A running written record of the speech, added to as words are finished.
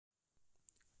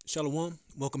Shalom,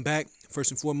 welcome back.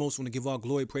 First and foremost, I want to give all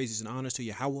glory, praises, and honors to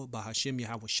Yahweh, Bahashem,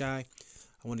 Yahweh Shai.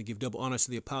 I want to give double honors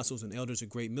to the apostles and elders of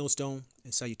Great Millstone,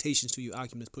 and salutations to you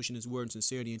occupants pushing his word in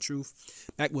sincerity and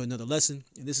truth. Back with another lesson,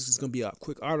 and this is going to be a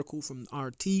quick article from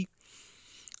RT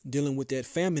dealing with that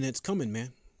famine that's coming,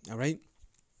 man. All right.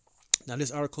 Now,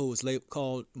 this article is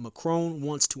called Macron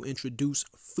Wants to Introduce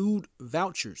Food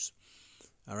Vouchers.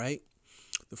 All right.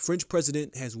 The French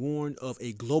president has warned of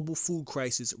a global food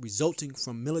crisis resulting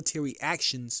from military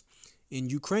actions in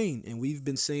Ukraine. And we've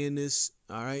been saying this,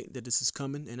 all right, that this is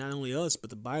coming. And not only us, but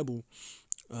the Bible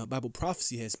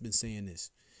prophecy has been saying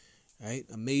this. All right.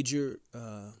 A major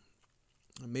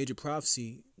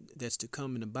prophecy that's to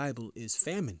come in the Bible is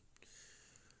famine.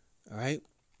 All right.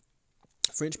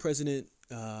 French President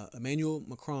Emmanuel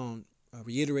Macron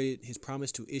reiterated his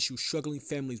promise to issue struggling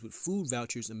families with food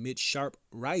vouchers amid sharp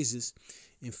rises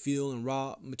in fuel and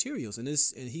raw materials, and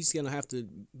he's gonna have to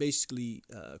basically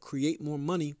create more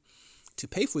money to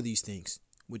pay for these things,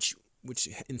 which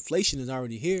inflation is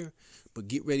already here, but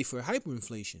get ready for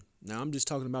hyperinflation. Now I'm just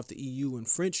talking about the EU and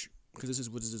French because this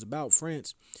is what this is about,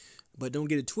 France. But don't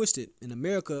get it twisted. In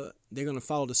America, they're gonna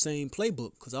follow the same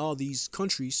playbook because all these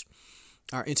countries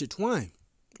are intertwined,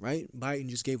 right? Biden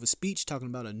just gave a speech talking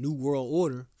about a new world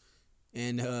order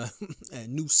and a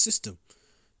new system.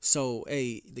 So,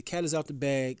 hey, the cat is out the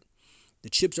bag,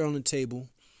 the chips are on the table,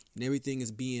 and everything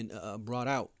is being brought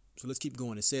out. So let's keep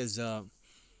going. It says,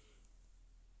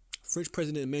 French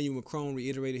President Emmanuel Macron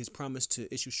reiterated his promise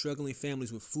to issue struggling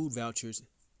families with food vouchers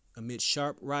amid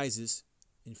sharp rises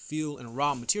in fuel and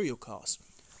raw material costs,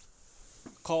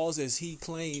 caused, as he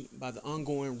claimed, by the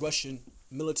ongoing Russian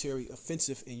military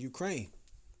offensive in Ukraine.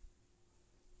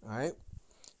 All right.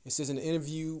 It says in an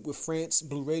interview with France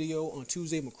Blue Radio on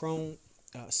Tuesday, Macron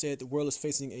said the world is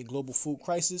facing a global food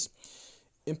crisis,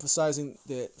 emphasizing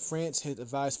that France had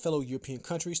advised fellow European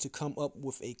countries to come up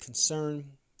with a concerned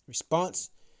response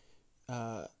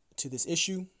to this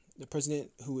issue. The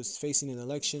president, who is facing an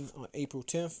election on April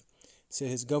 10th, said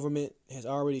his government has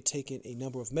already taken a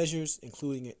number of measures,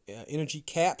 including energy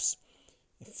caps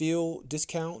and fuel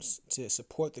discounts to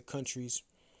support the country's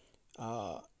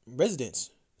residents.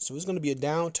 So it's going to be a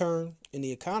downturn in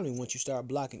the economy once you start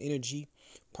blocking energy.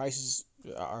 Prices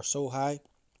are so high.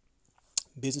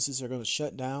 Businesses are going to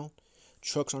shut down.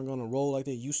 Trucks aren't going to roll like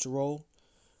they used to roll.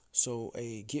 So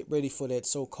get ready for that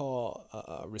so-called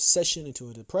recession into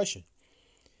a depression.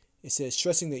 It says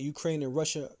stressing that Ukraine and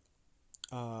Russia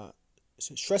are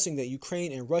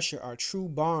true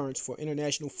barns for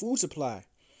international food supply.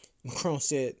 Macron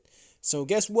said. So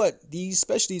guess what?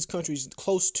 Especially these countries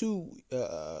close to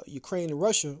Ukraine and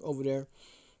Russia over there,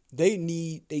 they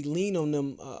lean on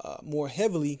them more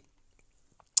heavily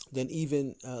than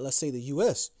even, let's say, the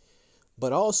U.S.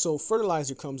 But also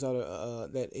fertilizer comes out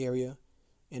of that area,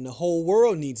 and the whole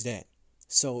world needs that.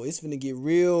 So it's going to get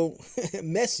real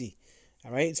messy.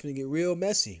 All right, it's going to get real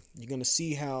messy. You're going to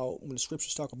see how when the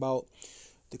scriptures talk about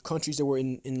the countries that were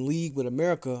in league with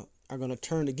America are going to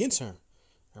turn against her.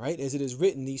 All right, as it is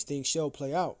written, these things shall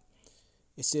play out.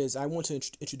 It says, I want to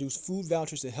introduce food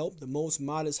vouchers to help the most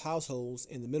modest households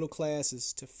and the middle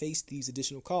classes to face these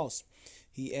additional costs.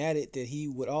 He added that he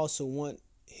would also want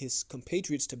his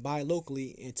compatriots to buy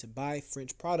locally and to buy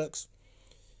French products.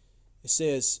 It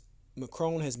says,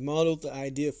 Macron has modeled the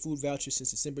idea of food vouchers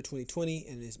since December 2020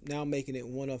 and is now making it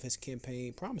one of his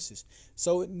campaign promises.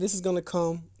 So this is going to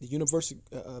come. The universal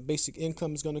basic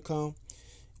income is going to come,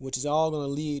 which is all going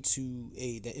to lead to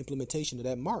the implementation of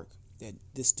that mark. That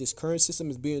this current system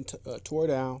is being tore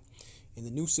down, and the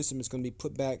new system is going to be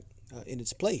put back in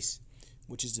its place,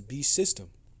 which is the beast system.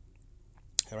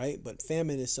 All right, but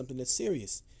famine is something that's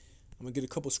serious. I'm going to get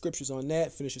a couple scriptures on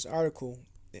that, finish this article,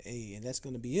 and that's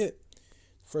going to be it.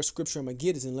 First scripture I'm going to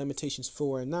get is in Lamentations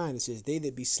 4:9. It says, they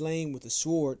that be slain with the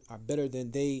sword are better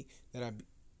than they that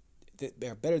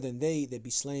be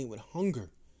slain with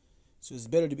hunger. So it's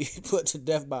better to be put to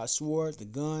death by a sword, the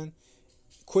gun,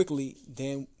 quickly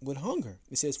than with hunger.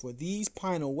 It says, for these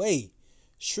pine away,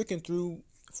 stricken through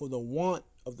for the want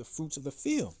of the fruits of the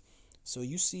field. So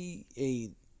you see here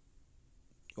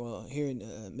in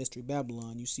Mystery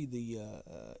Babylon, you see the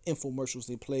infomercials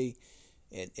they play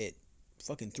at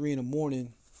fucking 3 a.m.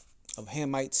 of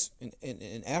Hamites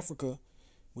in Africa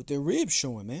with their ribs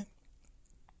showing, man.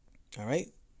 All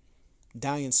right?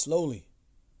 Dying slowly.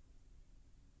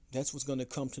 That's what's going to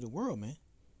come to the world, man.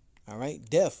 All right?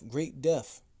 Death, great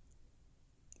death.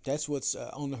 That's what's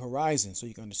on the horizon, so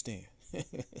you can understand.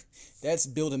 That's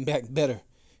building back better.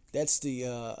 That's the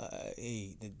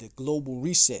global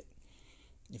reset,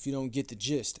 if you don't get the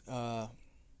gist. Let's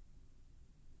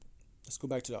go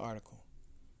back to the article.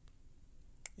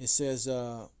 It says,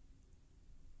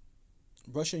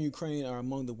 Russia and Ukraine are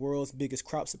among the world's biggest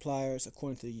crop suppliers,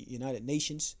 according to the United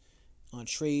Nations on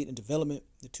Trade and Development.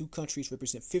 The two countries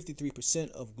represent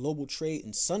 53% of global trade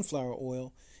in sunflower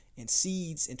oil and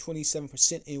seeds and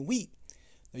 27% in wheat.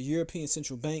 The European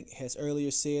Central Bank has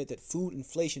earlier said that food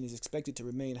inflation is expected to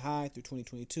remain high through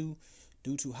 2022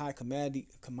 due to high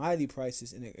commodity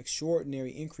prices and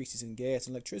extraordinary increases in gas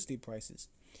and electricity prices.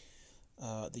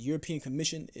 The European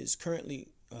Commission is currently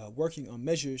working on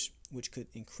measures which could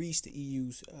increase the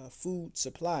EU's food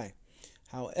supply.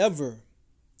 However,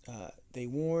 they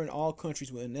warn all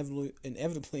countries will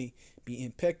inevitably be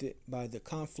impacted by the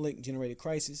conflict-generated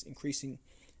crisis. Increasing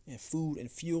in food and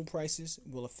fuel prices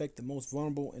will affect the most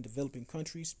vulnerable and developing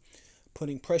countries,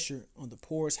 putting pressure on the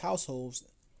poorest households,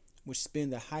 which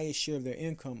spend the highest share of their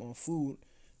income on food,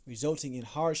 resulting in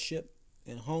hardship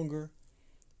and hunger,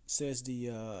 says the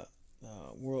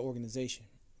World Organization.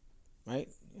 Right?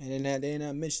 And they're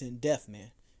not mentioning death,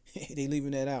 man. They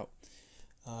leaving that out.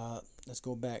 Let's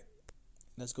go back.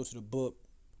 Let's go to the book.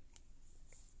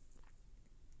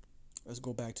 Let's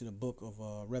go back to the book of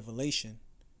Revelation,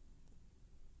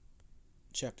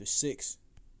 chapter 6,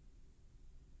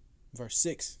 verse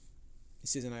 6. It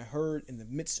says, "And I heard in the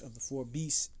midst of the four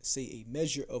beasts say, a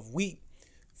measure of wheat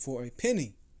for a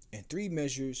penny, and 3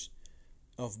 measures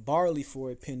of barley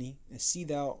for a penny, and see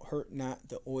thou hurt not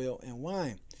the oil and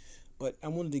wine." But I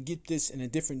wanted to get this in a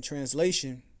different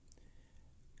translation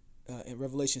in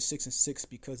Revelation 6 and 6,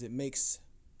 because it makes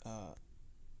a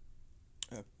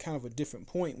kind of a different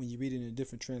point when you read it in a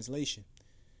different translation.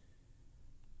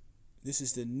 This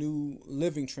is the New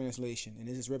Living Translation, and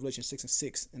this is Revelation 6 and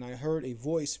 6. "And I heard a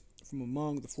voice from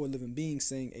among the 4 living beings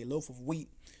saying, a loaf of wheat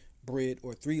bread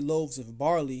or 3 loaves of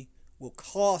barley will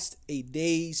cost a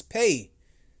day's pay,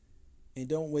 and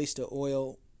don't waste the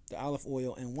oil, the olive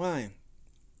oil and wine."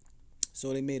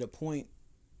 So they made a point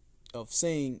of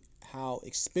saying how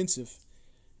expensive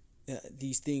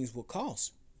these things will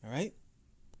cost. All right,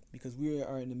 because we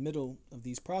are in the middle of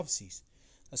these prophecies.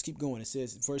 Let's keep going. It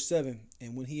says, verse 7,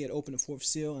 "And when he had opened the 4th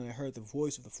seal, and I heard the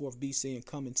voice of the 4th beast saying,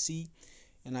 Come and see.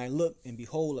 And I looked, and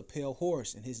behold, a pale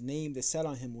horse, and his name that sat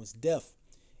on him was Death,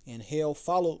 and hell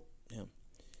followed him.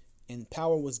 And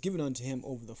power was given unto him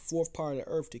over the 4th part of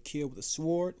the earth to kill with the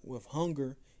sword, with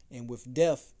hunger, and with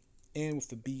death, and with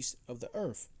the beasts of the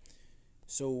earth."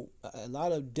 So a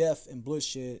lot of death and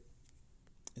bloodshed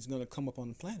is going to come up on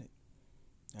the planet.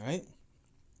 All right,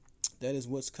 that is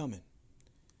what's coming.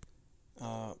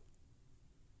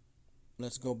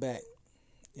 Let's go back.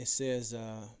 It says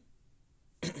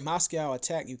Moscow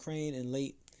attacked Ukraine in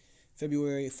late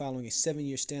February following a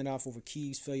 7-year standoff over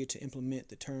Kyiv's failure to implement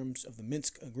the terms of the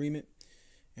Minsk agreement,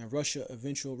 and Russia's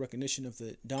eventual recognition of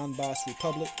the Donbas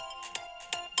Republic.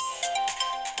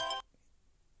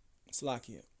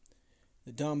 Slovakia.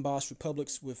 The Donbas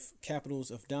republics with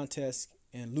capitals of Donetsk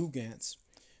and Lugansk.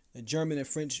 The German and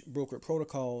French brokered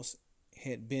protocols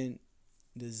had been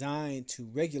designed to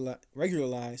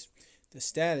regularize the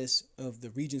status of the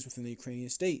regions within the Ukrainian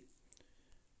state.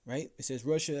 Right? It says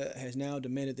Russia has now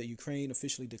demanded that Ukraine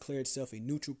officially declare itself a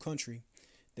neutral country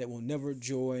that will never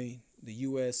join the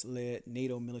U.S.-led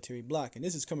NATO military bloc. And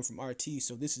this is coming from RT,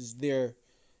 so this is their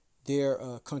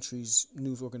country's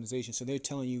news organization. So they're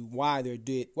telling you why they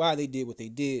did what they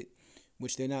did,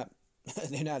 which they're not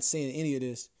they're not saying any of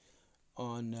this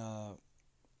on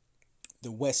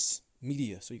the West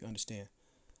media, so you can understand.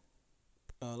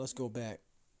 Let's go back.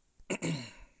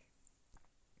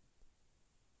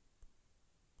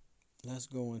 Let's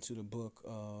go into the book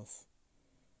of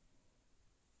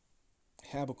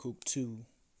Habakkuk 2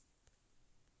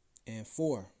 and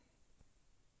 4.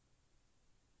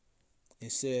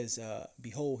 It says,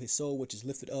 "Behold, his soul which is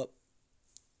lifted up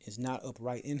is not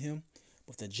upright in him,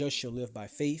 but the just shall live by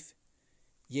faith.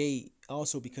 Yea,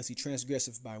 also because he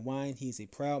transgresseth by wine, he is a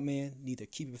proud man, neither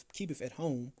keepeth at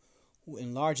home, who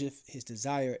enlargeth his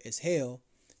desire as hell,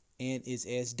 and is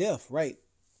as death." Right?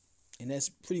 And that's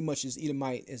pretty much as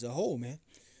Edomite as a whole, man.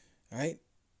 All right?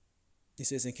 It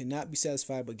says, "And cannot be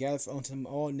satisfied, but gathereth unto him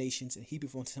all nations, and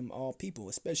heapeth unto him all people,"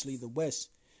 especially the West,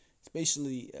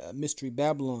 especially Mystery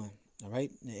Babylon. All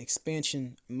right? The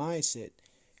expansion mindset.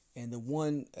 And the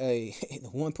one the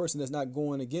one person that's not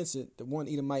going against it, the one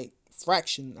Edomite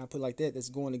fraction, I put it like that, that's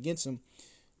going against him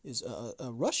is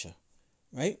Russia.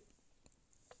 Right?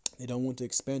 They don't want the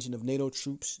expansion of NATO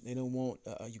troops. They don't want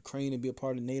Ukraine to be a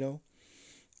part of NATO.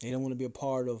 They don't want to be a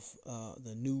part of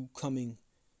the new coming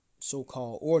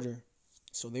so-called order.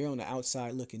 So they're on the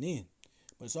outside looking in.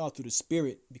 But it's all through the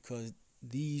spirit, because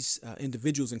these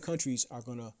individuals and countries are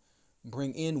going to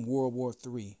bring in World War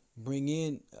III, bring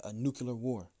in a nuclear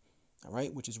war, all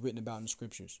right, which is written about in the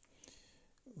scriptures.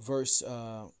 Verse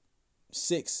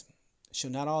 6.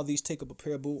 Shall not all these take up a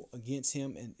parable against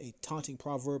him, and a taunting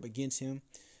proverb against him,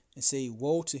 and say,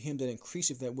 woe to him that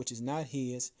increaseth that which is not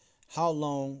his? How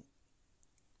long?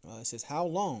 It says, how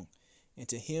long? And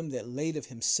to him that ladeth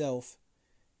himself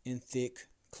in thick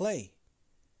clay.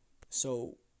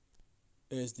 So,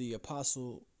 as the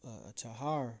apostle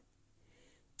Tahar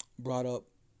brought up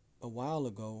a while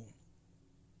ago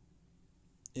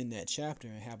in that chapter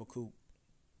in Habakkuk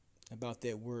about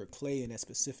that word clay in that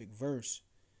specific verse,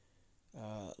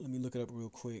 let me look it up real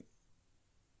quick,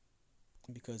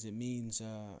 because it means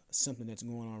something that's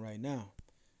going on right now.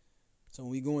 So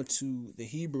when we go into the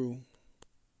Hebrew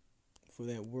for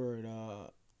that word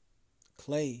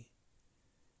clay,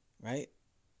 right?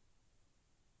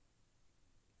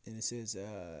 And it says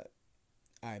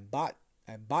abayat,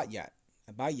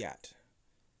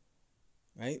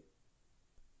 right?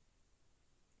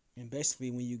 And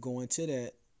basically when you go into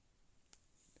that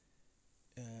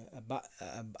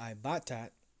abatat,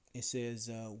 it says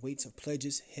weights of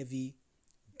pledges, heavy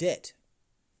debt.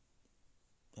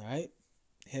 All right,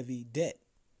 heavy debt.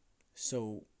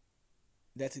 So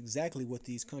that's exactly what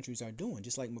these countries are doing.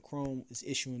 Just like Macron is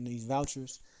issuing these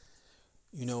vouchers,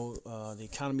 the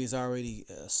economy is already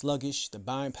sluggish. The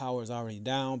buying power is already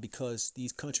down because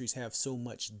these countries have so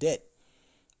much debt.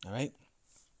 All right,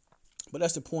 but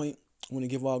that's the point. I want to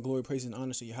give all glory, praise, and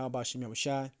honor to Yahweh Shem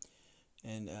Yahushai,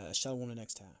 and shalom the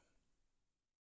next time.